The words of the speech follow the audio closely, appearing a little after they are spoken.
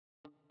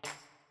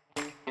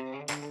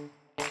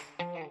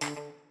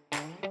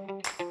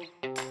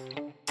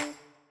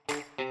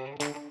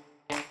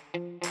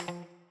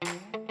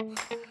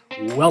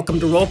Welcome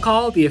to Roll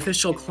Call, the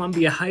official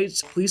Columbia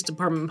Heights Police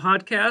Department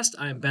podcast.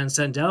 I'm Ben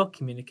Sandell,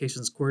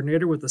 Communications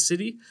Coordinator with the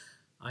city.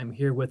 I'm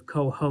here with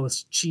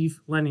co-host Chief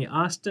Lenny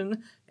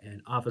Austin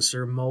and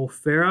Officer Mo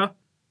Farah.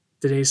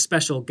 Today's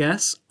special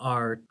guests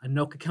are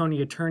Anoka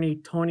County Attorney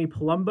Tony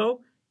Palumbo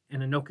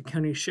and Anoka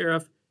County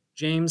Sheriff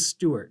James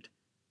Stuart.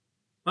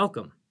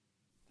 Welcome.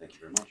 Thank you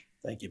very much.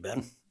 Thank you,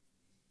 Ben.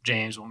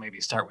 James, we'll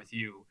maybe start with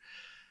you.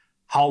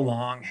 How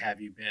long have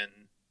you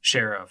been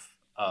sheriff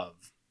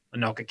of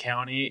Anoka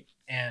County,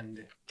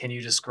 and can you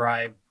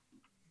describe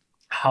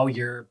how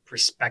your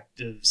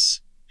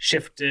perspectives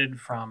shifted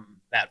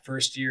from that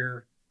first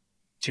year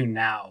to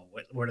now?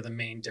 What are the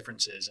main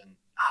differences and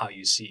how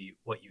you see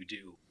what you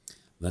do?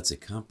 That's a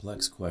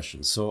complex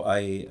question. So I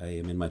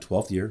am in my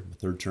 12th year, my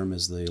third term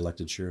as the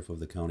elected sheriff of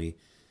the county.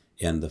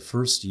 And the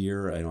first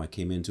year, I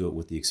came into it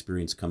with the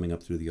experience coming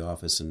up through the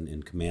office and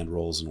in command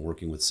roles and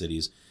working with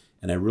cities.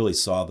 And I really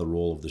saw the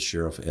role of the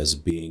sheriff as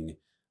being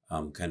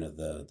kind of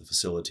the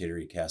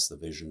facilitator. You cast the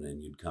vision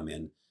and you'd come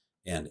in.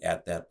 And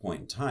at that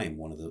point in time,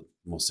 one of the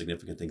most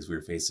significant things we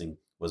were facing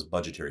was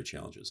budgetary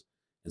challenges.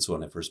 And so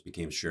when I first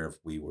became sheriff,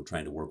 we were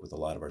trying to work with a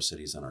lot of our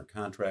cities on our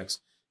contracts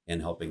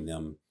and helping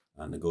them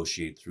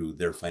negotiate through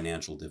their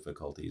financial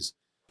difficulties.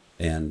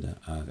 And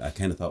I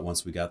kind of thought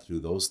once we got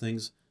through those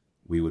things,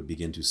 we would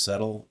begin to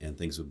settle and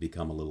things would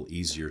become a little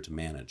easier to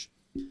manage.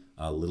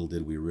 Little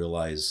did we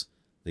realize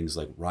things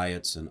like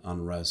riots and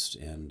unrest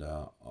and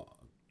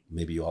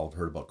maybe you all have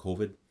heard about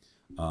COVID.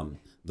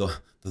 The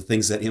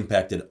things that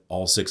impacted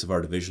all 6 of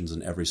our divisions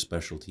and every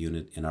specialty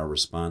unit in our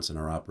response and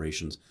our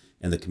operations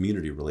and the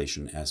community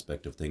relation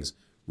aspect of things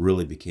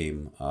really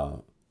became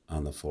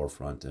on the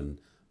forefront. And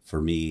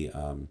for me,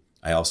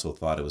 I also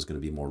thought it was going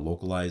to be more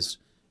localized,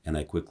 and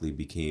I quickly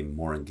became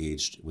more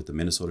engaged with the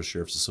Minnesota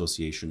Sheriff's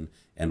Association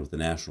and with the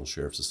National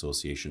Sheriff's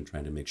Association,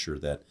 trying to make sure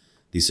that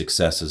the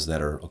successes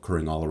that are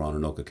occurring all around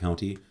Anoka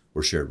County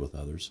were shared with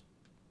others.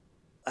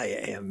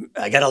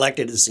 I got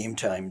elected at the same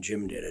time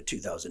Jim did in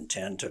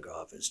 2010, took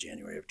office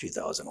January of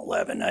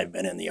 2011. I've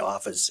been in the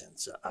office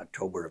since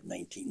October of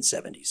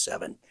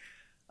 1977.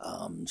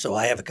 So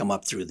I have come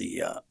up through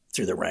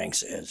the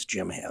ranks as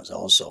Jim has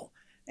also.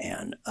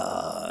 And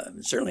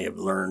certainly have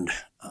learned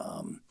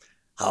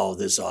how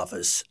this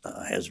office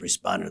has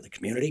responded to the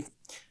community.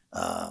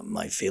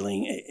 My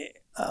feeling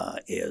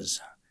is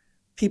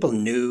people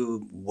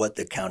knew what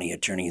the county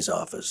attorney's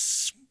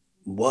office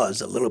was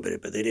a little bit,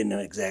 but they didn't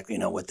exactly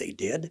know what they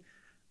did.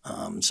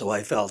 So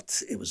I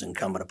felt it was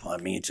incumbent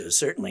upon me to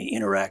certainly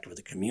interact with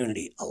the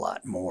community a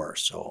lot more.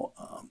 So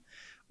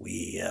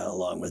we,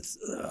 along with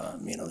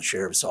the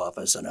sheriff's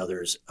office and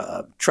others,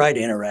 try to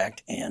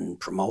interact and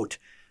promote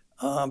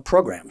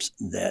programs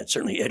that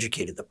certainly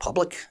educated the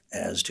public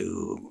as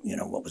to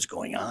what was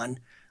going on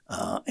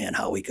and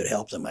how we could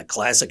help them. A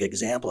classic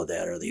example of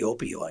that are the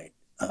opioid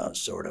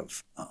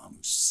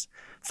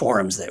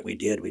forums that we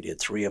did. We did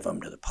 3 of them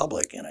to the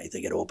public, and I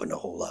think it opened a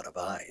whole lot of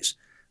eyes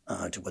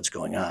to what's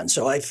going on.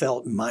 So I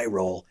felt my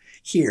role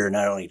here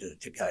not only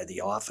to guide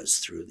the office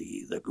through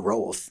the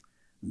growth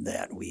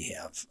that we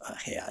have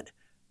had,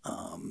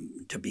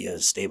 to be a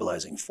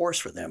stabilizing force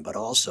for them, but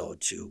also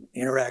to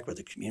interact with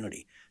the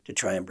community, to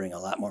try and bring a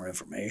lot more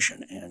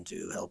information and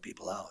to help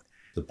people out.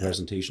 The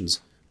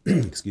presentations,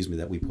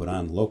 that we put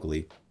on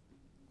locally,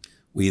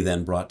 we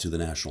then brought to the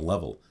national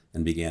level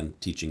and began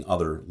teaching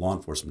other law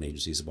enforcement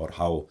agencies about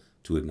how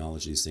to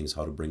acknowledge these things,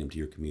 how to bring them to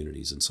your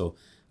communities. And so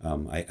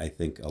I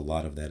think a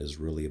lot of that is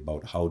really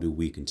about how do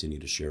we continue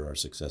to share our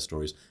success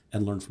stories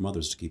and learn from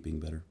others to keep being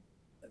better.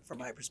 From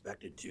my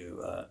perspective,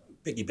 to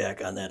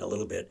piggyback on that a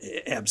little bit,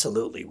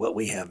 absolutely. What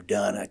we have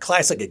done, a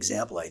classic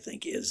example, I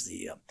think, is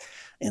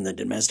in the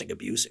domestic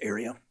abuse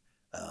area.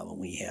 When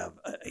we have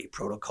a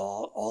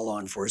protocol, all law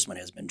enforcement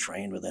has been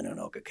trained within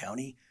Anoka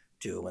County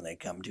to, when they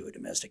come to a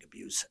domestic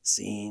abuse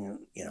scene,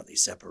 they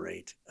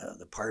separate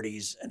the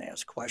parties and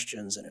ask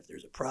questions. And if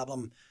there's a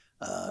problem,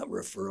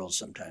 referrals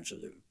sometimes to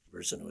the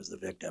person who was the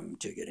victim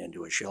to get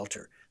into a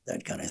shelter,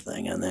 that kind of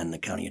thing. And then the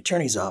county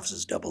attorney's office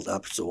is doubled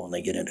up, so when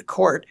they get into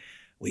court,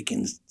 we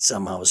can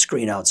somehow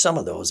screen out some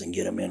of those and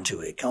get them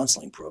into a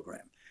counseling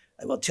program.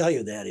 I will tell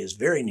you that is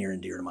very near and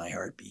dear to my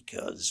heart,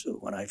 because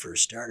when I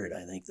first started,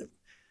 I think the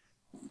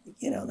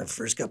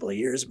first couple of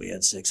years we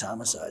had 6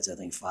 homicides. I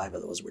think 5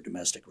 of those were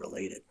domestic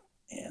related.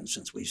 And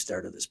since we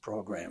started this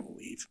program,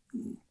 we've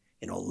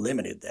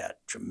limited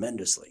that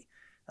tremendously.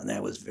 And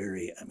that was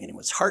it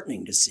was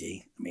heartening to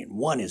see.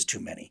 1 is too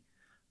many,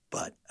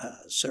 but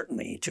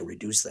certainly to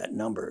reduce that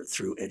number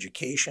through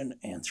education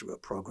and through a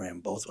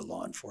program both with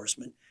law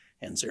enforcement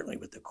and certainly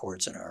with the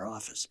courts in our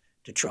office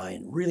to try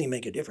and really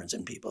make a difference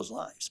in people's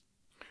lives.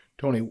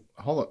 Tony,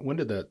 when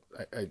did that,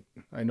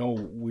 I know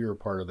we were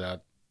part of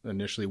that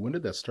initially. When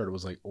did that start? It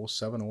was like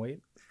 07, 08?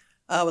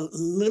 A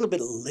little bit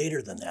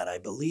later than that. I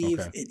believe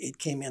Okay. it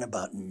came in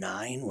about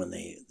 9 when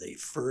they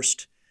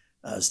first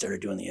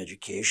started doing the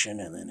education,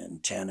 and then in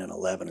 10 and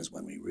 11 is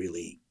when we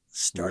really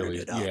started really,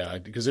 it up. yeah,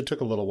 because it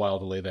took a little while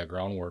to lay that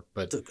groundwork, It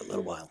but took a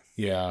little while.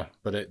 yeah,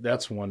 but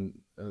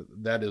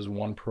that is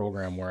one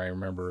program where I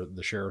remember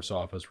the sheriff's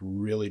office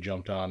really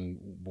jumped on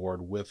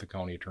board with the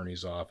county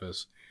attorney's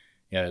office,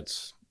 and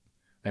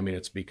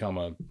it's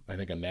become I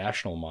think a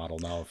national model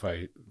now,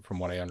 from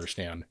what I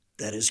understand.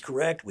 That is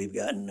correct. We've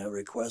gotten a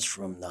request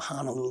from the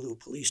Honolulu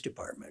Police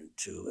Department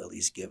to at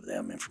least give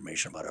them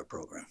information about our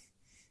program.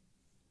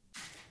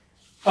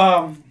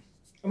 I'm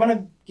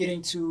gonna get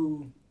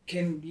into.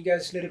 Can you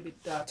guys a little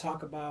bit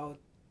talk about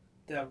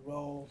the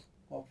role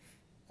of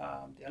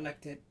the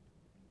elected,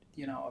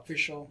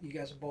 official? You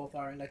guys both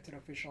are elected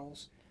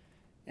officials,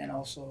 and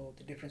also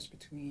the difference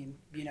between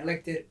being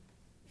elected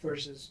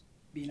versus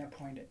being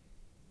appointed.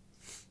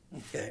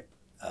 Okay.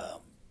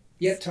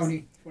 Yeah,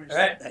 Tony. All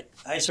right.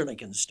 I certainly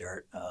can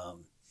start.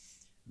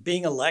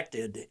 Being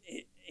elected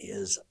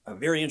is a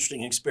very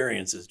interesting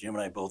experience, as Jim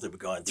and I both have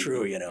gone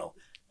through.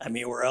 I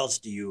mean, where else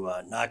do you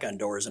knock on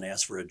doors and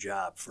ask for a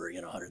job for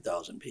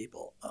 100,000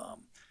 people?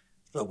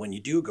 But when you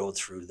do go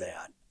through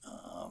that,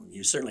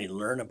 you certainly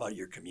learn about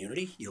your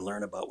community. You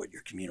learn about what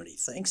your community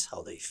thinks,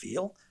 how they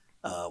feel,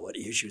 what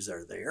issues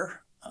are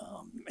there,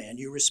 and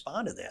you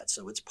respond to that.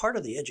 So it's part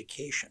of the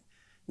education.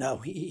 Now,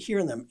 here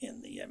in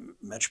the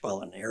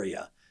metropolitan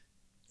area,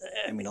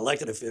 I mean,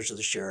 elected officials,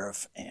 the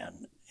sheriff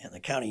and the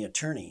county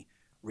attorney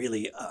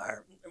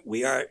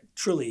we are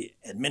truly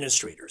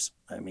administrators.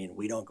 I mean,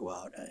 we don't go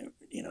out,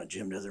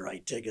 Jim doesn't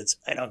write tickets.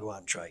 I don't go out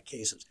and try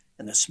cases.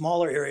 In the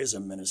smaller areas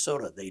of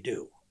Minnesota, they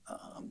do.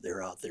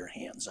 They're out there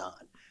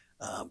hands-on.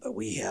 But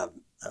we have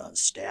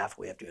staff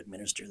we have to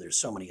administer. There's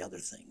so many other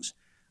things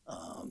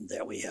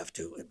that we have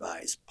to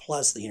advise,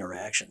 plus the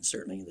interaction,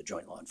 certainly the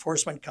Joint Law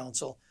Enforcement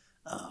Council,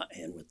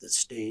 and with the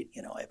state.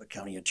 I have a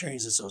county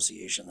attorneys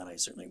association that I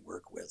certainly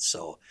work with.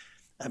 So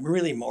I'm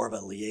really more of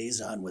a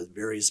liaison with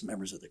various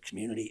members of the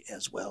community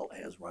as well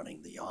as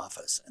running the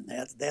office. And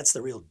that's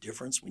the real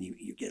difference when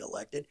you get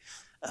elected.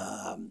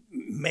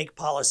 Make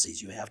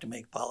policies. You have to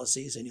make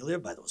policies and you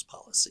live by those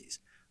policies.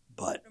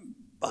 But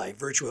by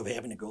virtue of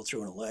having to go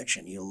through an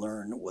election, you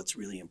learn what's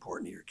really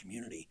important to your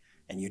community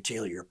and you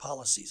tailor your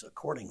policies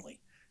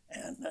accordingly.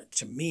 And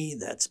to me,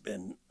 that's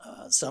been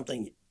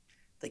something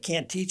they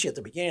can't teach you at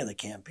the beginning of the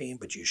campaign,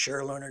 but you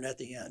sure learn it at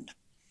the end.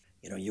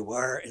 You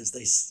are,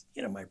 as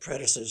my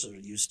predecessor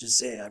used to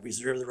say, I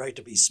reserve the right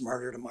to be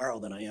smarter tomorrow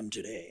than I am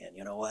today. And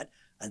you know what?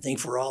 I think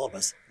for all of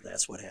us,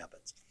 that's what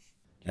happens.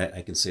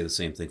 I can say the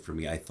same thing for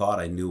me. I thought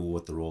I knew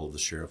what the role of the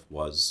sheriff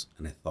was,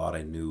 and I thought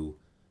I knew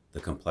the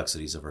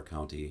complexities of our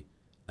county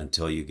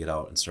until you get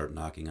out and start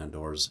knocking on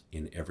doors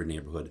in every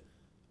neighborhood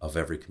of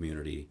every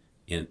community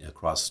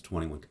across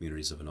 21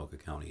 communities of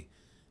Anoka County.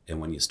 And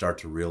when you start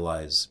to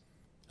realize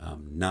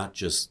not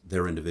just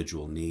their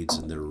individual needs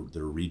and their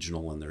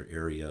regional and their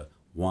area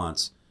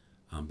wants,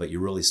 but you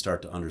really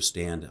start to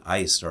understand,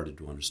 I started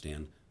to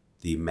understand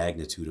the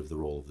magnitude of the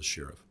role of the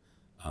sheriff.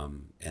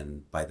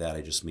 And by that,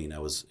 I just mean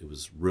it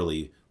was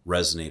really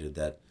resonated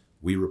that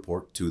we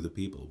report to the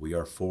people. We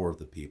are for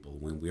the people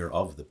when we are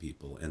of the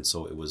people. And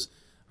so it was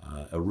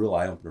a real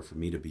eye-opener for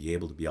me to be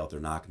able to be out there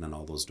knocking on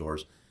all those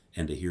doors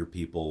and to hear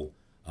people,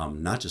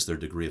 not just their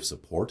degree of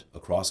support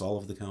across all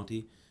of the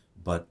county,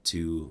 but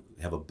to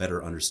have a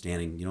better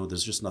understanding.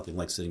 There's just nothing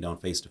like sitting down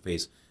face to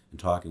face and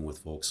talking with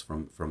folks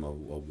from a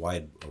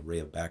wide array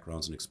of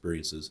backgrounds and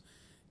experiences,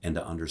 and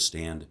to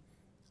understand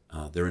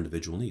their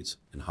individual needs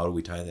and how do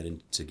we tie that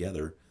in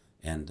together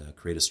and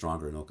create a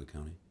stronger Anoka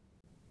County.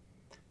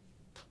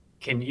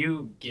 Can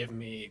you give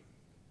me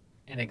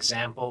an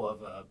example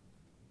of a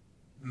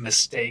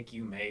mistake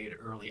you made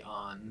early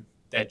on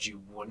that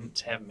you wouldn't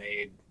have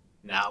made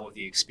now with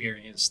the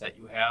experience that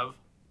you have?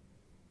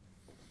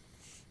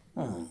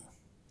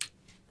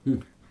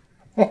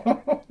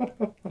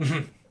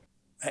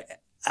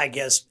 I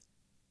guess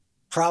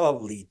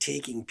probably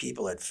taking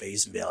people at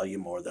face value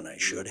more than I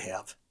should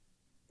have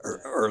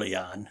early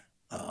on.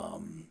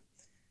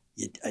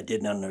 I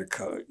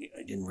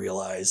didn't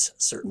realize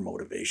certain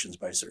motivations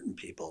by certain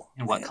people.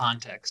 In what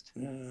context?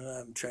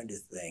 I'm trying to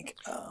think.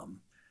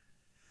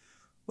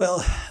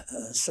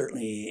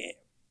 Certainly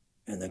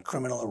in the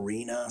criminal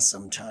arena,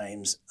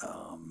 sometimes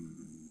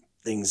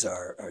things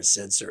are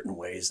said certain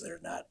ways that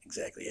are not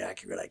exactly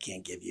accurate. I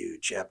can't give you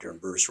chapter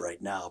and verse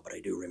right now, but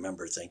I do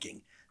remember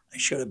thinking I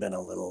should have been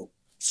a little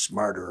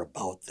smarter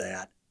about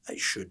that. I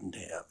shouldn't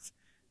have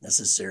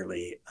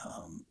necessarily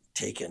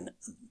taken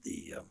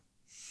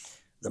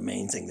the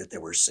main thing that they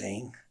were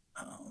saying,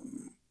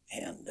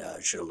 and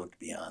should have looked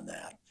beyond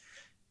that.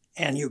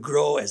 And you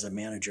grow as a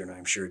manager, and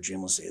I'm sure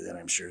Jim will say that,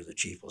 I'm sure the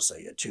chief will say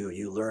it too.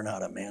 You learn how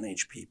to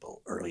manage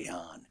people early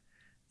on,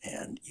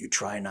 and you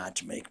try not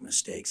to make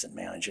mistakes in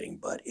managing,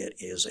 but it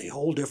is a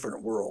whole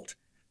different world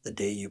the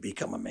day you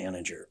become a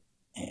manager.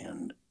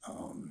 And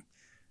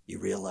you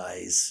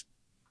realize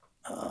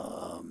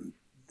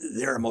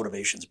there are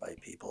motivations by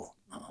people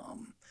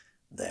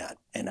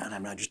and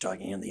I'm not just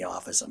talking in the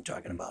office, I'm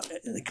talking about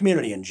in the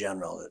community in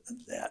general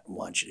that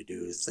want you to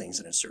do things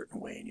in a certain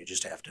way, and you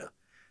just have to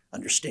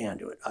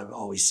understand it. I've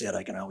always said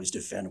I can always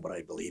defend what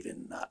I believe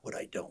in, not what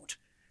I don't.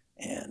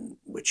 And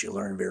what you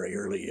learn very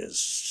early is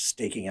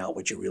staking out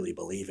what you really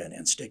believe in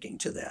and sticking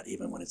to that,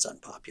 even when it's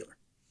unpopular.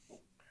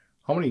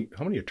 How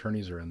many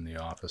attorneys are in the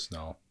office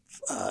now?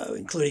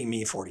 Including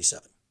me,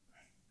 47.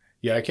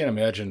 Yeah, I can't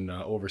imagine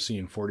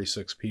overseeing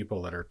 46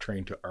 people that are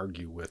trained to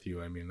argue with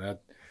you. I mean,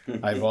 that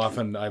I've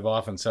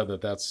often said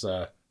that's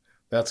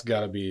got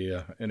to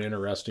be an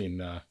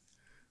interesting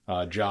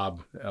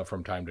job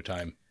from time to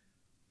time.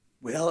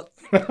 Well,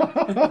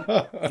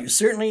 you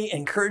certainly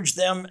encourage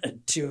them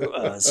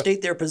to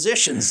state their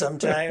position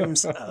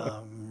sometimes.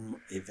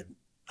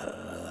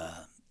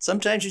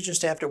 Sometimes you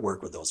just have to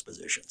work with those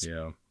positions.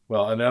 Yeah.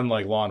 Well, and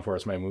unlike law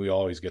enforcement, I mean, we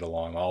always get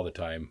along all the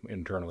time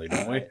internally,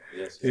 don't we?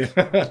 Yes.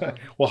 Yeah.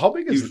 Well, how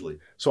big is Usually.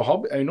 So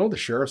how I know the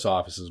sheriff's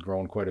office has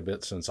grown quite a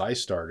bit since I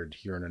started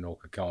here in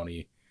Anoka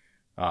County.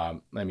 I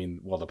mean,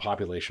 well, the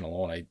population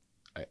alone,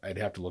 I'd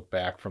have to look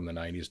back from the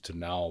 90s to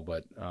now,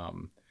 but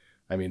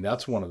I mean,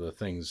 that's one of the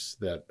things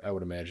that I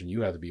would imagine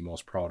you have to be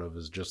most proud of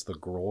is just the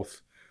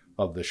growth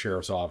of the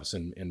sheriff's office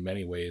in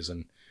many ways.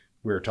 And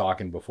we were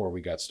talking before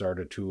we got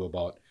started too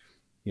about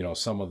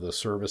some of the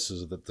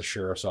services that the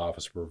sheriff's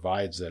office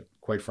provides that,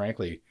 quite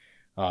frankly,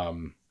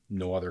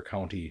 no other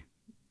county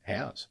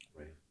has.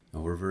 Right.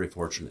 Well, we're very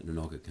fortunate in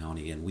Anoka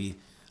County, and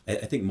I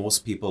think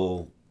most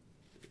people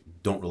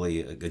don't really,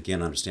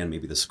 again, understand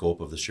maybe the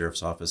scope of the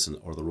sheriff's office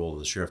or the role of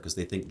the sheriff, because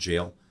they think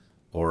jail,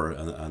 or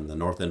on the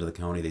north end of the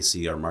county, they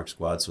see our MARC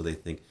squad, so they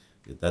think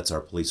that's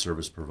our police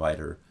service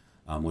provider,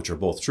 which are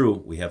both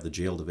true. We have the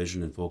jail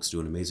division, and folks do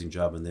an amazing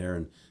job in there,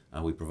 and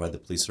we provide the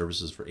police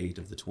services for 8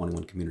 of the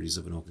 21 communities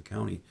of Anoka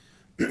County.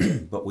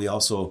 But we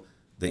also,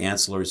 the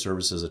ancillary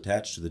services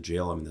attached to the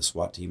jail, I mean, the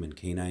SWAT team and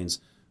canines,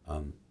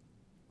 a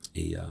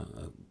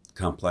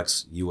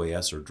complex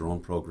UAS or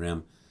drone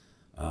program,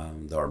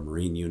 our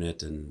Marine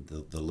unit, and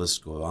the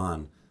list go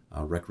on,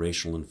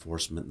 recreational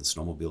enforcement, and the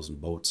snowmobiles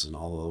and boats and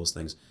all of those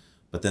things.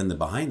 But then the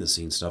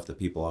behind-the-scenes stuff that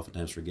people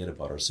oftentimes forget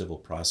about, our civil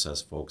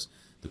process folks,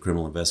 the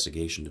criminal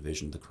investigation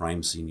division, the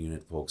crime scene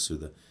unit folks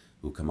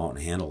who come out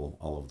and handle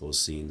all of those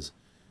scenes,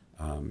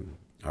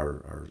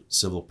 our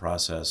civil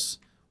process,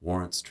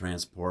 warrants,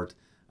 transport,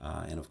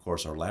 and of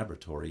course our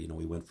laboratory.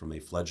 We went from a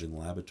fledgling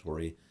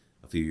laboratory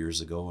a few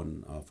years ago,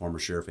 and former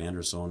Sheriff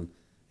Anderson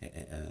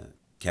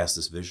cast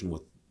this vision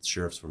with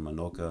sheriffs from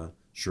Anoka,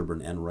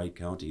 Sherburne, and Wright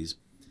counties,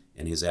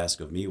 and his ask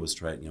of me was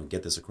try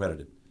get this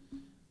accredited.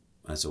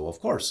 I said, well, of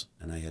course,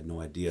 and I had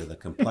no idea the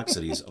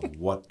complexities of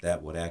what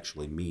that would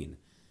actually mean.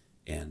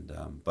 And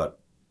but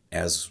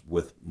as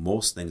with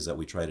most things that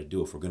we try to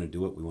do, if we're going to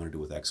do it, we want to do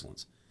it with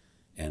excellence.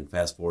 And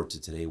fast forward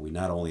to today, we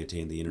not only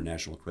attained the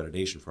international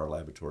accreditation for our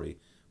laboratory,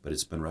 but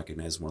it's been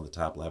recognized as one of the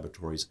top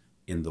laboratories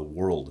in the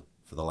world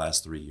for the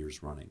last 3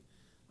 years running.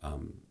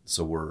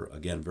 So we're,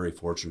 again, very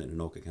fortunate in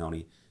Anoka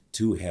County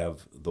to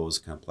have those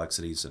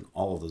complexities and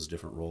all of those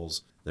different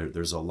roles.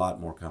 There's a lot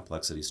more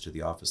complexities to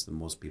the office than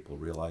most people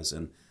realize.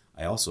 And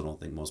I also don't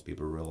think most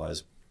people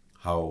realize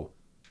how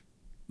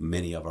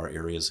many of our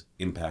areas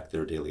impact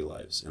their daily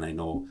lives. And I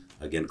know,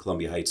 again,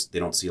 Columbia Heights, they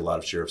don't see a lot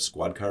of sheriff's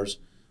squad cars,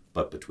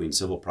 but between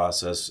civil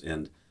process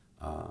and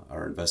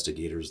our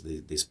investigators,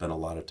 they spend a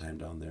lot of time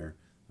down there,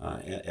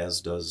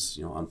 as does,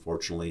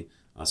 unfortunately,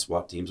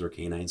 SWAT teams or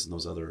canines in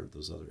those other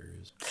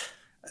areas.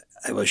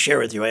 I will share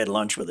with you, I had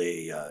lunch with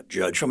a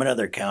judge from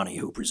another county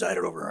who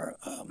presided over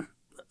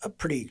a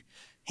pretty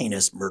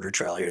heinous murder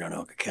trial here in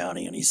Anoka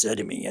County, and he said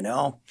to me,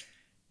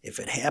 if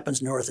it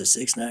happens north of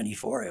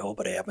 694, I hope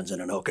it happens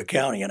in Anoka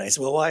County. And I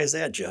said, well, why is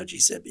that, Judge? He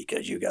said,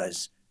 because you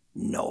guys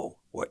know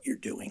what you're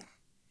doing.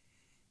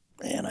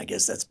 And I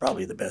guess that's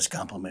probably the best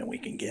compliment we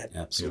can get.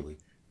 Absolutely.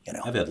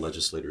 I've had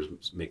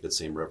legislators make that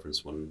same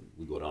reference when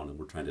we go down and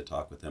we're trying to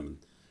talk with them. And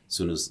as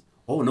soon as,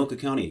 Anoka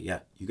County,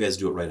 yeah, you guys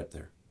do it right up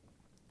there.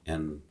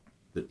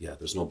 But yeah,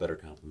 there's no better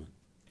compliment.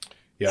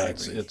 Yeah,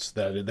 it's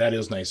that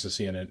is nice to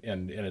see, and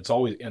it's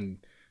always and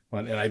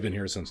I've been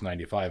here since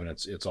 '95, and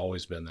it's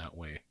always been that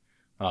way.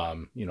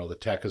 The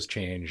tech has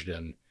changed,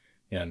 and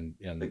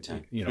Big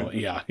time.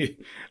 yeah,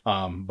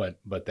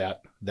 but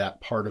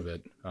that part of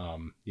it,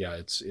 yeah,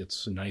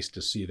 it's nice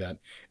to see that.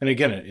 And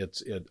again,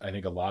 I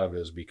think a lot of it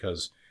is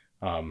because,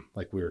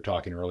 like we were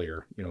talking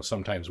earlier,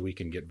 sometimes we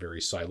can get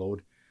very siloed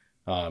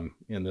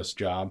in this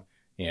job.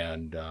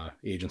 And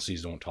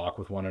agencies don't talk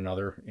with one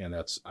another, and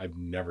I've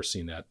never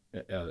seen that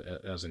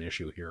as an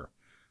issue here.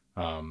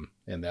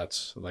 And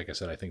that's, like I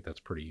said, I think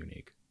that's pretty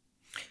unique.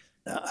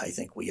 I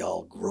think we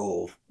all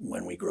grow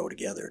when we grow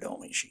together, don't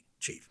we,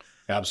 Chief?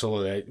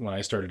 Absolutely. When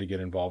I started to get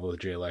involved with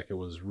JLEC, it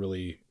was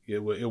really it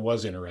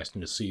was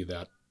interesting to see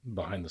that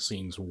behind the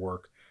scenes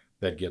work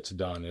that gets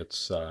done.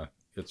 It's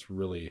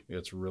really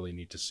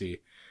neat to see,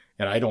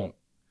 and I don't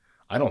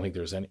think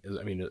there's any.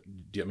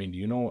 Do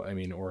you know?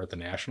 Or at the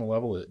national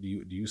level, do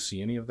you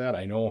see any of that?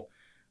 I know,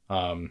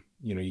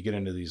 you get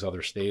into these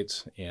other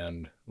states,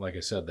 and like I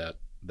said,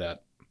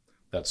 that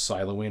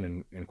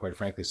siloing, and quite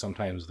frankly,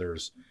 sometimes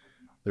there's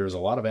a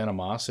lot of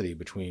animosity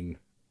between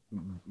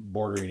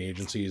bordering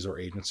agencies or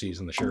agencies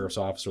in the sheriff's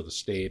office or the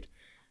state,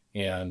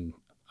 and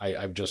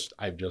I've just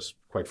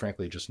quite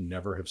frankly just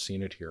never have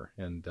seen it here,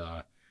 and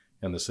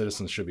and the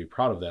citizens should be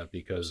proud of that,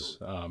 because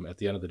at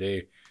the end of the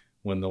day,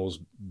 when those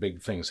big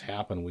things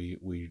happen,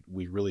 we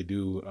really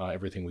do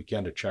everything we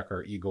can to check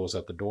our egos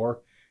at the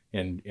door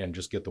and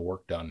just get the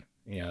work done.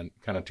 And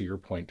kind of to your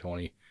point,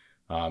 Tony,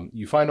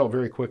 you find out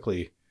very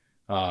quickly,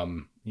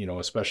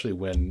 especially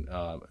when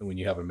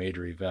you have a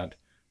major event,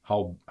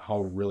 how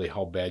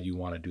bad you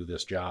want to do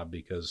this job,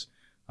 because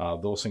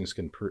those things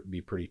can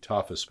be pretty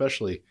tough,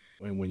 especially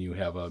when you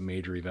have a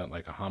major event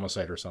like a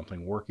homicide or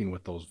something, working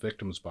with those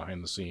victims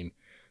behind the scene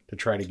to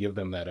try to give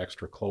them that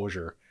extra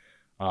closure.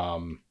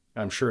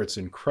 I'm sure it's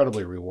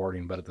incredibly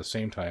rewarding, but at the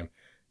same time,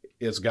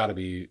 it's got to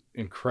be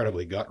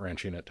incredibly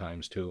gut-wrenching at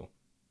times too.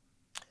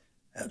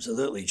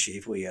 Absolutely,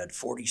 Chief. We had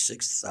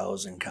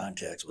 46,000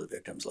 contacts with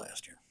victims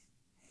last year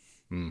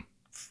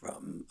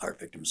from our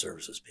victim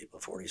services people.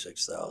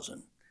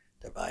 46,000.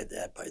 Divide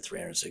that by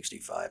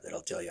 365.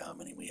 That'll tell you how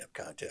many we have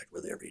contact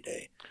with every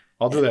day.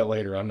 I'll do that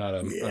later. I'm not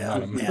a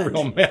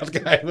real math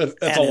guy, but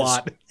that's a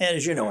lot. And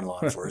as you know, in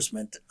law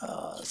enforcement,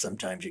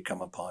 sometimes you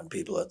come upon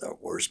people at the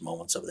worst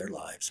moments of their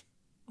lives.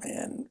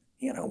 And,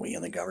 we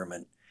in the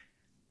government,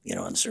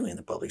 and certainly in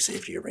the public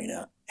safety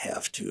arena,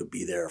 have to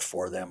be there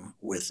for them,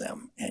 with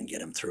them, and get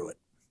them through it.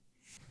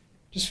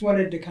 Just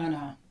wanted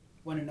to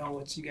want to know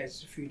what's you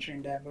guys' future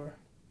endeavor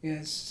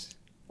is.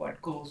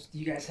 What goals do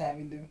you guys have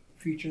in the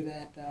future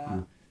that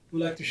you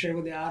would like to share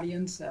with the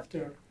audience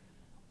after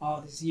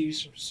all these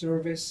years of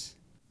service?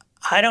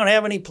 I don't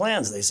have any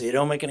plans. They say you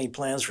don't make any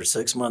plans for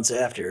 6 months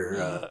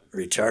after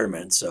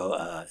retirement.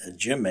 So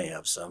Jim may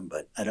have some,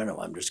 but I don't know.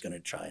 I'm just going to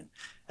try. And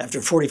after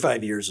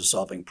 45 years of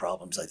solving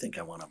problems, I think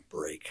I want to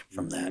break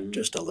from that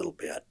just a little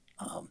bit.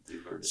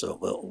 So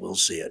we'll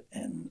see it.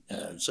 And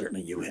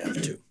certainly you have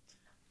too.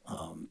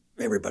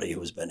 Everybody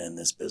who's been in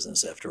this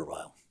business after a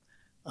while.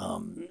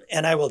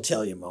 And I will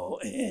tell you, Mo,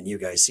 and you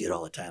guys see it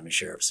all the time, the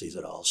sheriff sees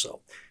it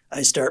also.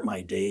 I start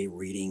my day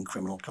reading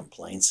criminal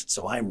complaints.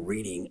 So I'm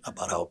reading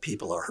about how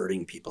people are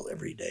hurting people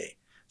every day.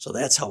 So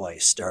that's how I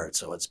start.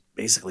 So it's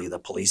basically the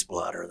police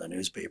blotter, the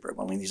newspaper.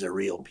 I mean, these are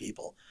real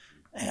people.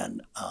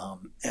 And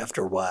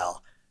after a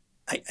while,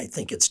 I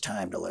think it's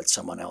time to let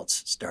someone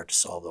else start to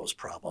solve those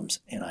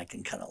problems, and I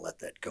can kind of let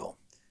that go.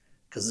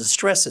 Because the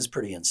stress is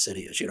pretty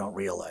insidious. You don't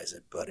realize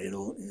it, but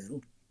it'll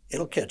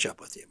catch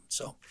up with you.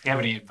 So, do you have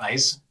any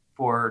advice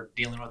for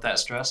dealing with that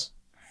stress?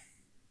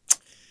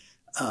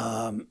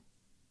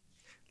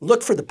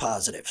 Look for the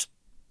positives.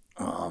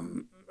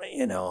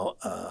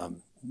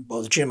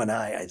 Both Jim and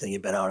I think,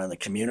 have been out in the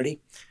community,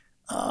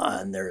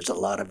 and there's a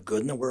lot of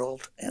good in the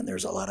world, and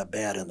there's a lot of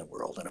bad in the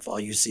world. And if all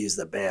you see is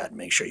the bad,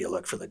 make sure you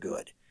look for the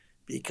good,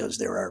 because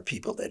there are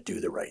people that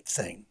do the right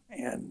thing.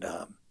 And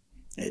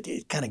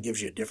it kind of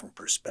gives you a different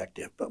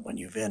perspective. But when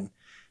you've been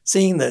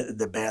seeing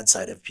the bad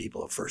side of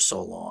people for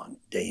so long,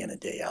 day in and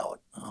day out,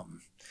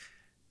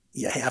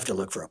 you have to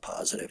look for a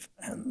positive.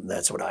 And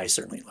that's what I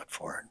certainly look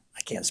for.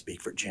 I can't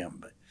speak for Jim,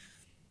 but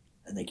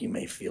I think you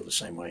may feel the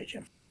same way,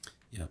 Jim.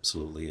 Yeah,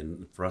 absolutely.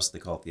 And for us, they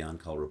call it the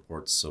on-call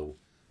reports. So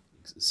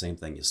same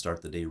thing. You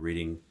start the day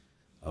reading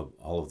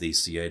all of the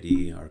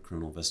CID, our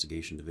Criminal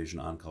Investigation Division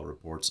on-call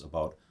reports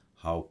about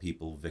how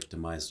people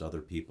victimized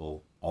other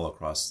people all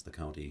across the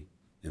county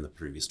in the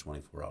previous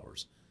 24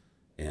 hours.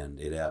 And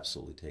it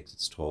absolutely takes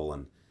its toll.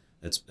 And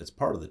it's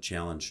part of the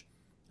challenge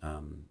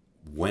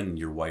when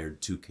you're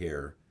wired to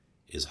care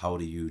is how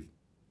do you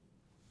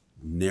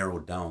narrow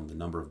down the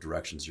number of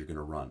directions you're going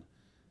to run.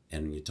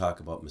 And when you talk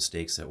about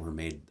mistakes that were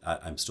made,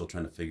 I'm still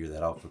trying to figure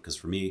that out, because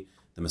for me,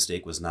 the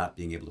mistake was not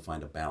being able to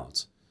find a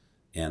balance.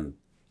 And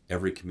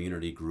every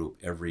community group,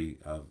 every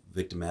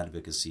victim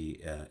advocacy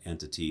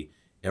entity,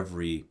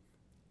 every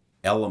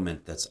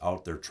element that's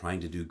out there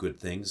trying to do good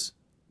things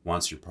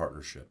wants your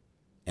partnership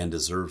and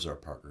deserves our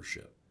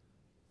partnership.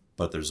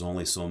 But there's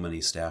only so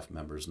many staff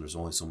members, and there's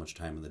only so much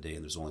time in the day,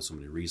 and there's only so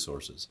many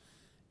resources.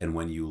 And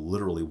when you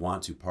literally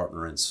want to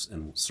partner and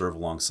serve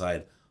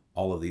alongside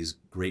all of these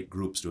great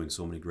groups doing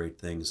so many great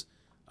things,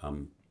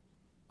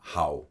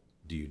 how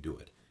do you do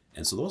it?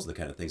 And so those are the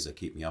kind of things that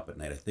keep me up at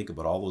night. I think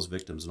about all those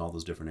victims in all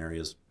those different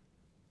areas.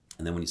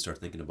 And then when you start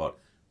thinking about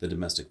the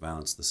domestic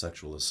violence, the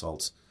sexual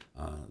assaults,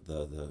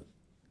 the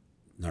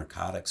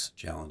narcotics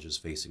challenges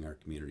facing our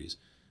communities,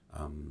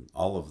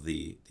 all of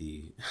the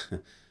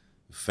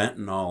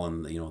fentanyl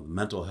and the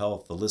mental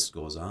health, the list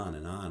goes on.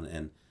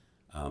 And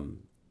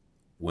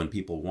when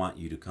people want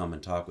you to come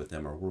and talk with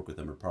them or work with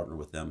them or partner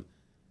with them,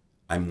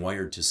 I'm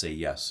wired to say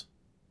yes.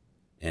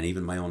 And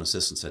even my own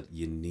assistant said,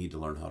 you need to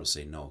learn how to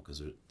say no,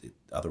 because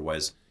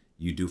otherwise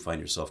you do find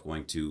yourself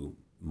going to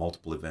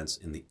multiple events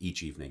in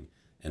each evening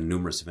and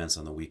numerous events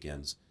on the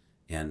weekends.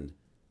 And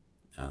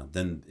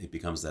then it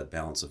becomes that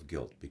balance of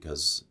guilt,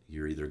 because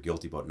you're either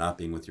guilty about not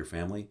being with your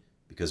family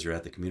because you're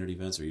at the community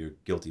events, or you're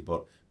guilty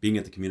about being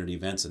at the community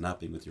events and not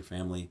being with your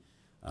family.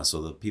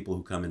 So the people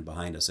who come in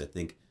behind us, I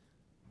think,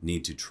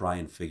 need to try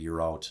and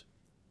figure out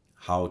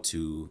how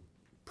to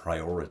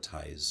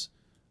prioritize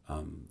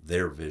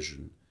their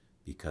vision,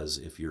 because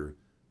if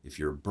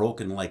you're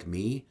broken like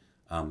me,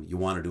 you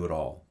want to do it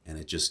all, and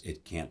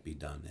it can't be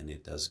done, and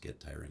it does get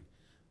tiring.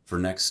 For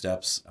next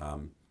steps,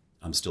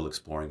 I'm still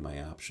exploring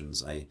my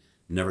options. I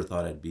never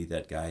thought I'd be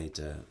that guy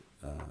to,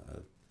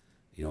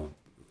 you know,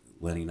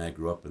 Lenny and I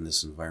grew up in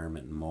this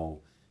environment in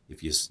Mo.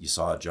 If you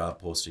saw a job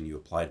posting, you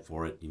applied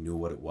for it, you knew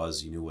what it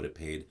was, you knew what it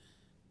paid,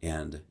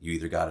 and you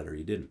either got it or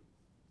you didn't.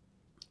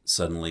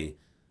 Suddenly,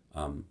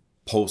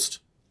 post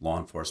law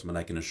enforcement,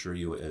 I can assure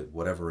you,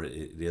 whatever it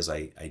is,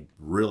 I'd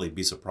really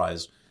be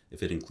surprised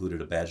if it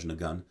included a badge and a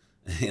gun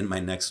in my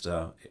next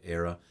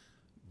era.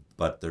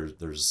 But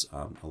there's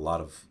a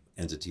lot of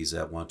entities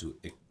that want to,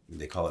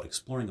 they call it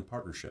exploring a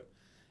partnership.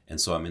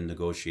 And so I'm in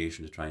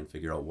negotiation to try and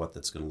figure out what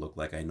that's going to look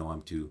like. I know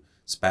I'm too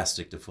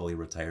spastic to fully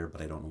retire,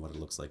 but I don't know what it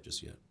looks like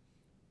just yet.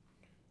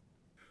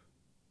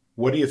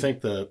 What do you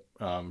think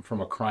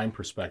from a crime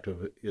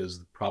perspective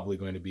is probably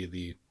going to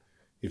be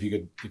if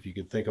you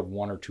could think of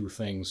one or two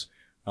things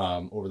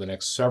over the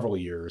next several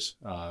years,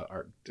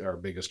 our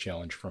biggest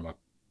challenge from a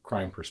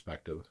crime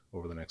perspective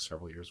over the next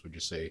several years, would you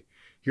say,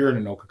 here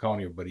in Anoka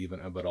County,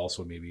 but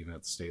also maybe even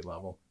at the state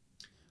level?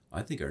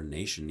 I think our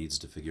nation needs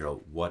to figure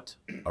out what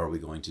are we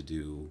going to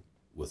do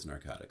with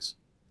narcotics.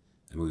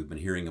 I mean, we've been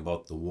hearing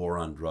about the war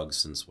on drugs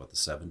since, the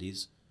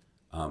 70s?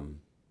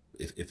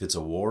 If it's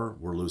a war,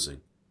 we're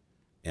losing.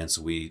 And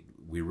so we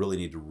really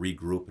need to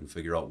regroup and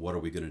figure out what are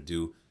we going to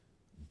do.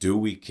 Do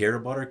we care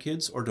about our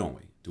kids or don't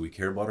we? Do we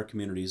care about our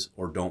communities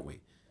or don't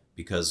we?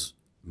 Because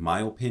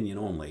my opinion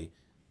only,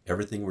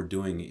 everything we're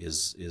doing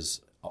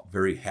is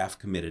very half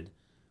committed.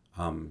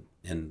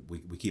 And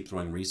we keep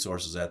throwing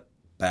resources at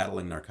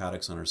battling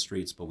narcotics on our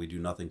streets, but we do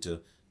nothing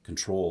to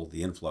control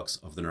the influx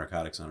of the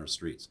narcotics on our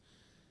streets.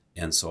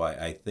 And so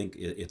I think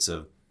it's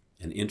an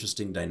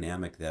interesting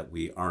dynamic that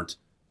we aren't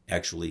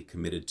actually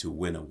committed to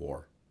win a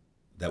war,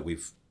 that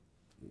we've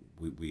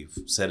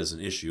said is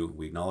an issue,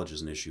 we acknowledge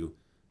as an issue,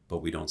 but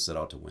we don't set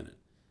out to win it.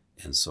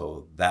 And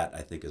so that,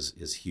 I think,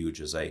 is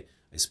huge. As I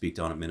speak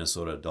down at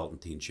Minnesota Adult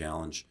and Teen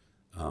Challenge,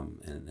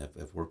 and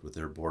have worked with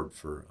their board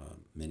for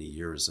many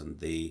years, and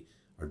they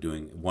are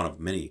doing, one of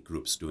many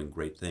groups doing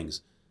great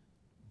things,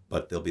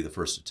 but they'll be the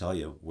first to tell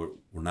you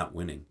we're not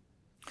winning.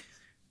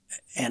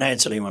 And I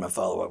actually want to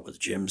follow up what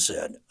Jim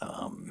said,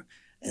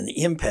 and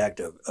the impact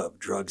of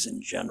drugs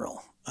in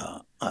general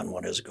on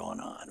what is going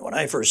on. When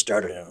I first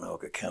started in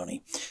Anoka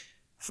County,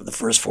 for the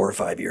first 4 or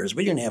 5 years,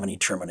 we didn't have any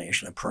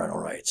termination of parental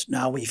rights.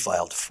 Now we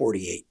filed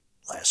 48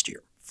 last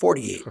year.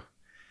 48.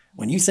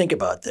 When you think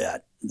about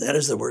that, that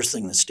is the worst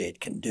thing the state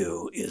can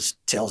do, is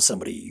tell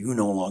somebody you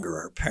no longer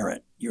are a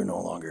parent, you're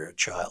no longer a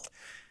child.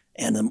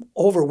 And the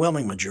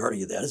overwhelming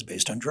majority of that is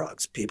based on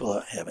drugs.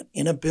 People have an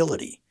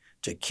inability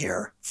to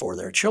care for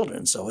their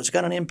children, so it's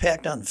got an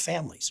impact on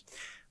families.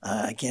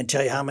 I can't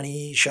tell you how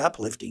many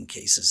shoplifting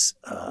cases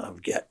I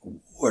get.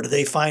 What do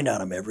they find on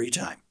them every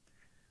time?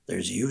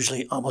 There's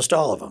usually almost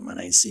all of them. And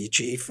I see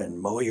Chief and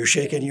Mo, you're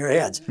shaking your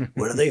heads.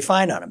 What do they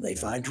find on them? They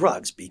find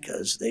drugs,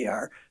 because they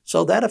are.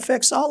 So that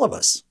affects all of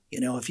us.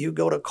 You know, if you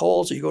go to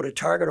Kohl's or you go to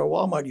Target or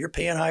Walmart, you're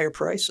paying higher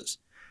prices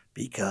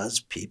because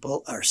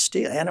people are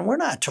stealing. And we're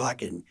not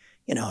talking,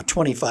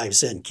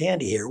 25-cent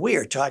candy here. We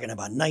are talking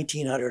about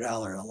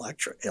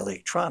 $1,900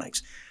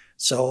 electronics.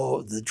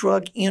 So the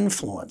drug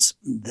influence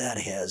that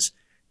has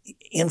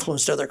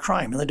influenced other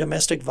crime in the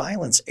domestic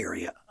violence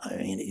area. I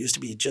mean, it used to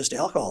be just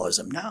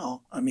alcoholism.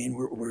 Now, I mean,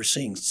 we're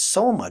seeing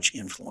so much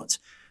influence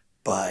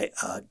by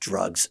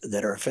drugs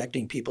that are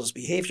affecting people's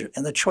behavior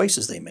and the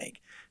choices they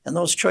make. And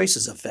those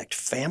choices affect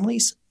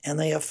families, and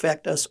they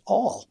affect us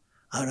all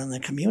out in the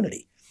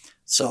community.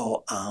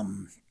 So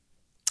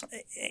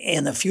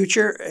in the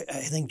future, I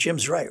think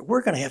Jim's right.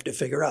 We're going to have to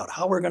figure out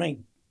how we're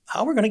going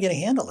to get a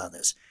handle on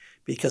this,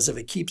 because if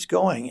it keeps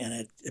going and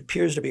it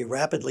appears to be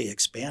rapidly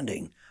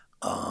expanding,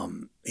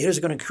 it is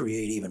going to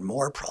create even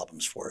more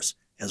problems for us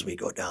as we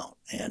go down.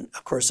 And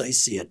of course, I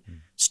see it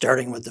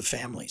starting with the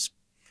families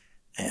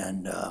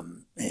and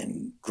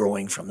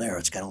growing from there.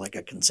 It's kind of like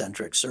a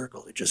concentric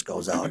circle. It just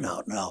goes out and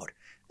out and out.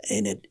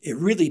 And it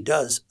really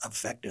does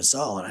affect us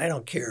all. And I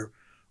don't care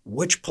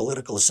which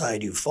political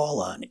side you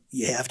fall on,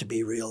 you have to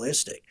be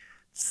realistic.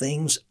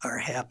 Things are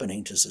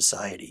happening to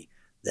society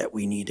that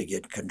we need to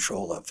get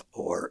control of,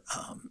 or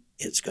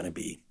it's going to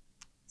be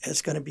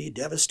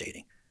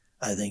devastating.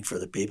 I think for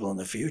the people in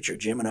the future,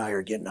 Jim and I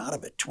are getting out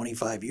of it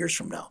 25 years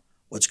from now.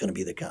 What's going to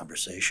be the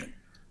conversation?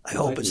 I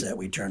hope it's that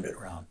we turned it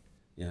around.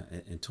 Yeah,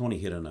 and Tony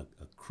hit on a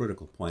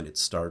critical point. It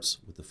starts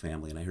with the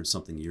family. And I heard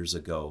something years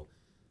ago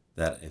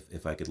that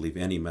if I could leave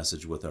any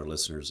message with our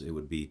listeners, it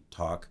would be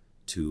talk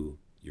to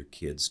your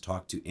kids,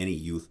 talk to any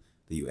youth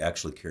that you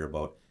actually care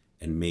about,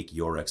 and make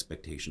your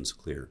expectations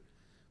clear.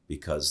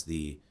 Because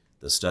the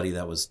study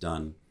that was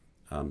done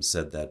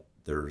said that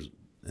there's,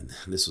 and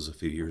this was a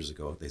few years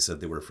ago, they said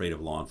they were afraid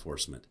of law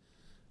enforcement,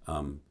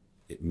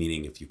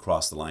 meaning if you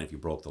crossed the line, if you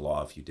broke the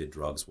law, if you did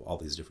drugs, all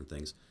these different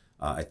things.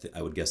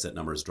 I would guess that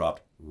number has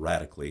dropped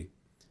radically.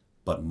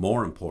 But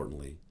more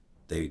importantly,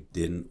 they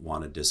didn't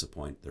want to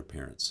disappoint their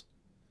parents.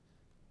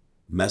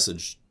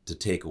 Message to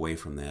take away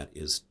from that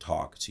is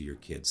talk to your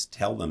kids.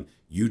 Tell them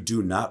you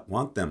do not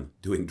want them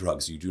doing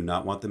drugs. You do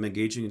not want them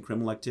engaging in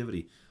criminal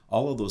activity.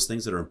 All of those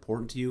things that are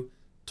important to you,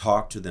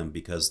 talk to them,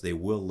 because they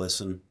will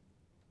listen.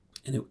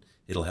 And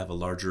it'll have a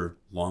larger,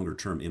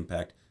 longer-term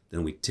impact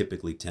than we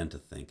typically tend to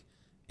think.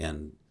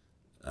 And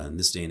in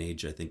this day and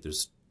age, I think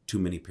there's too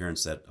many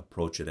parents that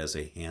approach it as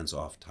a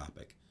hands-off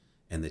topic,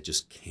 and that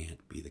just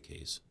can't be the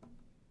case.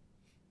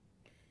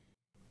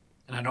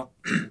 And I don't,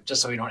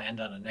 just so we don't end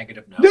on a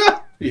negative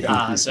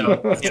note. So,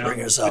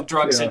 bring us the up.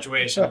 drug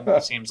situation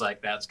seems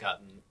like that's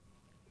gotten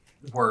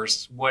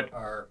worse. What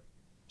are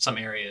some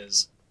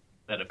areas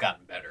that have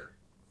gotten better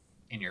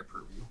in your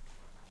purview?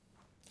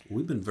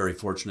 We've been very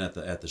fortunate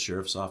at the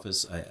sheriff's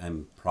office.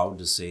 I'm proud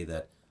to say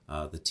that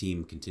the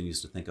team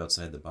continues to think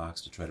outside the box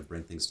to try to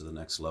bring things to the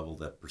next level.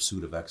 That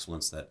pursuit of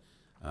excellence that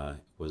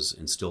was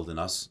instilled in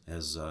us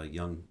as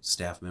young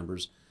staff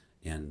members,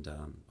 and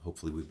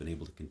hopefully we've been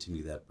able to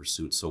continue that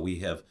pursuit. So we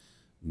have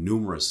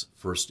numerous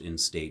first in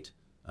state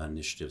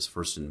initiatives,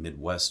 first in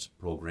Midwest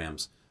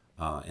programs,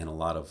 and a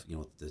lot of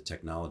the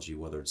technology,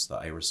 whether it's the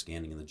iris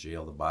scanning in the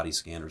jail, the body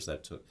scanners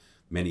that took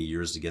many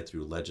years to get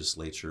through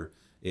legislature,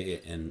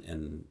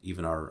 and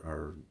even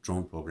our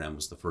drone program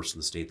was the first in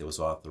the state that was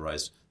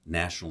authorized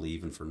nationally,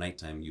 even for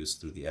nighttime use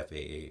through the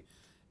FAA.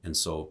 And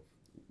so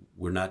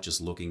we're not just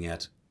looking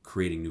at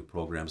creating new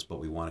programs, but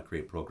we want to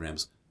create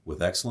programs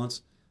with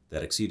excellence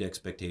that exceed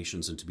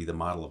expectations and to be the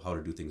model of how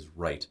to do things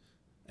right,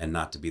 and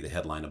not to be the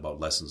headline about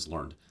lessons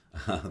learned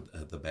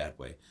the bad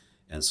way.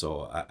 And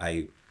so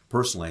I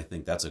personally, I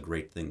think that's a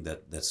great thing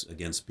that's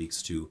again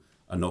speaks to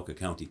Anoka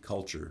County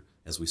culture.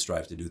 As we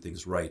strive to do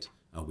things right,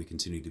 we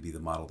continue to be the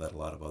model that a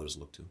lot of others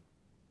look to.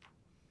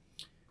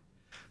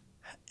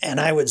 And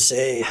I would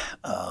say,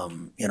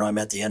 I'm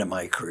at the end of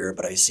my career,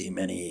 but I see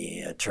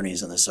many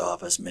attorneys in this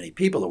office, many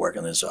people who work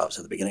in this office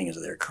at the beginning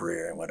of their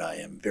career. And what I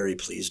am very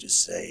pleased to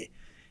say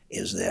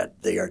is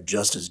that they are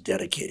just as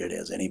dedicated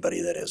as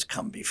anybody that has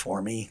come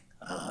before me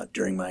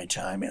during my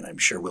time, and I'm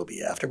sure will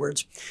be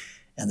afterwards.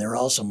 And they're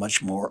also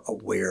much more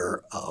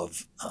aware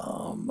of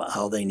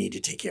how they need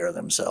to take care of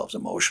themselves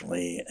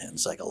emotionally and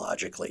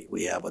psychologically.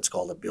 We have what's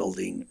called a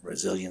Building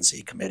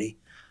Resiliency Committee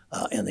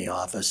in the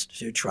office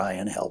to try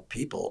and help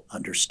people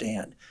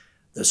understand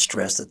the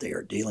stress that they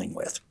are dealing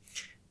with.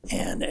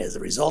 And as a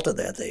result of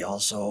that, they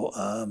also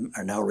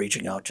are now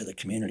reaching out to the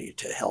community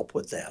to help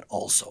with that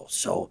also.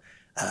 So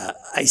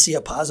I see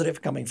a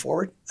positive coming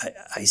forward.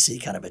 I see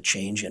kind of a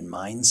change in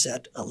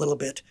mindset a little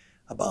bit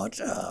about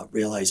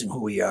realizing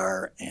who we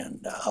are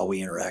and how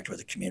we interact with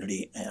the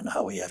community and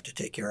how we have to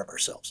take care of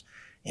ourselves.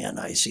 And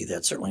I see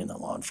that certainly in the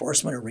law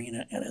enforcement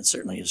arena, and it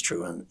certainly is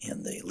true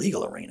in the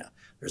legal arena.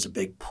 There's a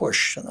big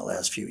push in the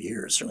last few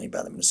years, certainly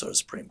by the Minnesota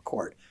Supreme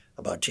Court,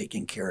 about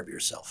taking care of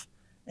yourself.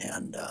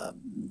 And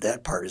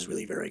that part is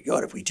really very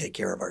good. If we take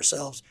care of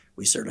ourselves,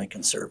 we certainly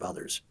can serve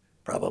others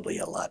probably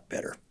a lot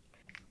better.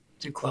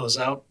 To close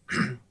out,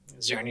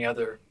 is there any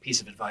other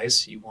piece of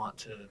advice you want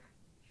to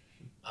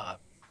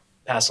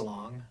pass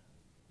along?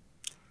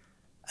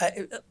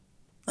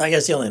 I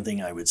guess the only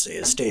thing I would say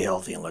is stay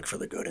healthy and look for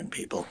the good in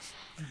people.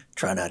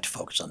 Try not to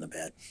focus on the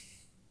bad.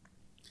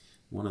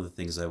 One of the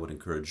things I would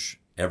encourage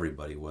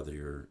everybody, whether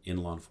you're in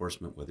law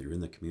enforcement, whether you're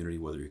in the community,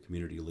 whether you're a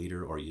community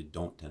leader, or you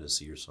don't tend to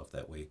see yourself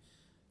that way,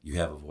 you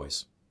have a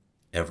voice.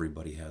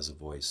 Everybody has a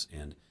voice.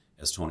 And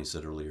as Tony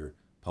said earlier,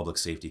 public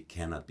safety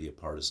cannot be a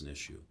partisan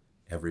issue.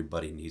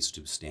 Everybody needs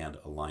to stand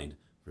aligned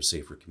for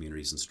safer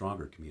communities and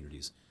stronger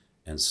communities.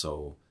 And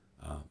so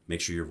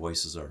make sure your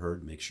voices are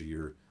heard. Make sure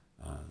your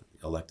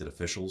elected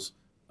officials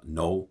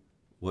know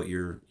what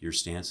your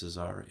stances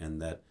are,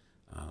 and that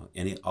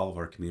all of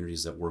our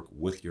communities that work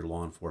with your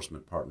law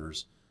enforcement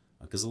partners,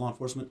 because the law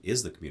enforcement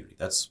is the community.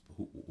 That's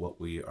what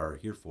we are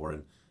here for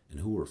and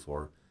who we're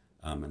for.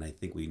 And I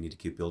think we need to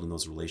keep building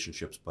those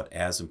relationships. But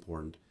as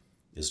important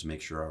is to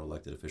make sure our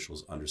elected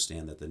officials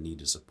understand that the need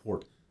to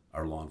support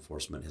our law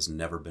enforcement has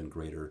never been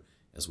greater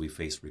as we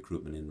face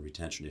recruitment and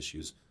retention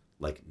issues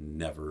like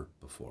never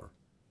before.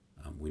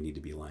 We need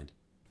to be aligned.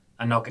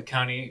 Anoka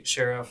County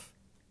Sheriff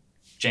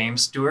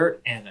James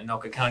Stuart and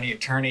Anoka County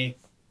Attorney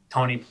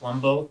Tony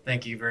Palumbo,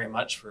 thank you very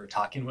much for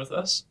talking with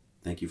us.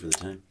 Thank you for the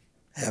time.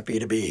 Happy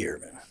to be here,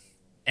 man.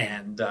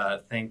 And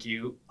thank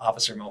you,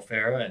 Officer Mo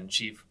Farah and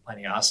Chief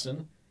Lenny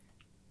Austin,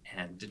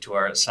 and to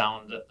our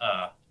sound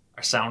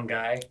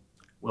guy,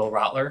 Will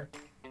Rotler.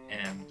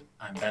 And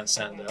I'm Ben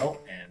Sandell.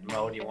 And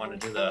Mo, do you want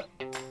to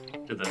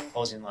do the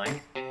closing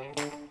line?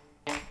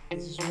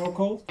 This is roll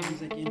call.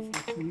 Thanks again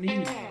for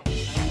tuning in.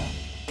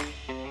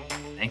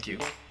 Thank you.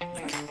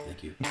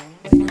 Thank you.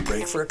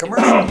 Break for a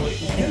commercial.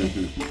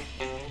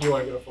 You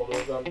want to go forward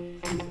with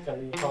them?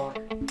 Can you talk?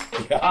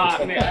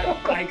 Yeah. Man,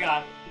 I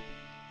got it.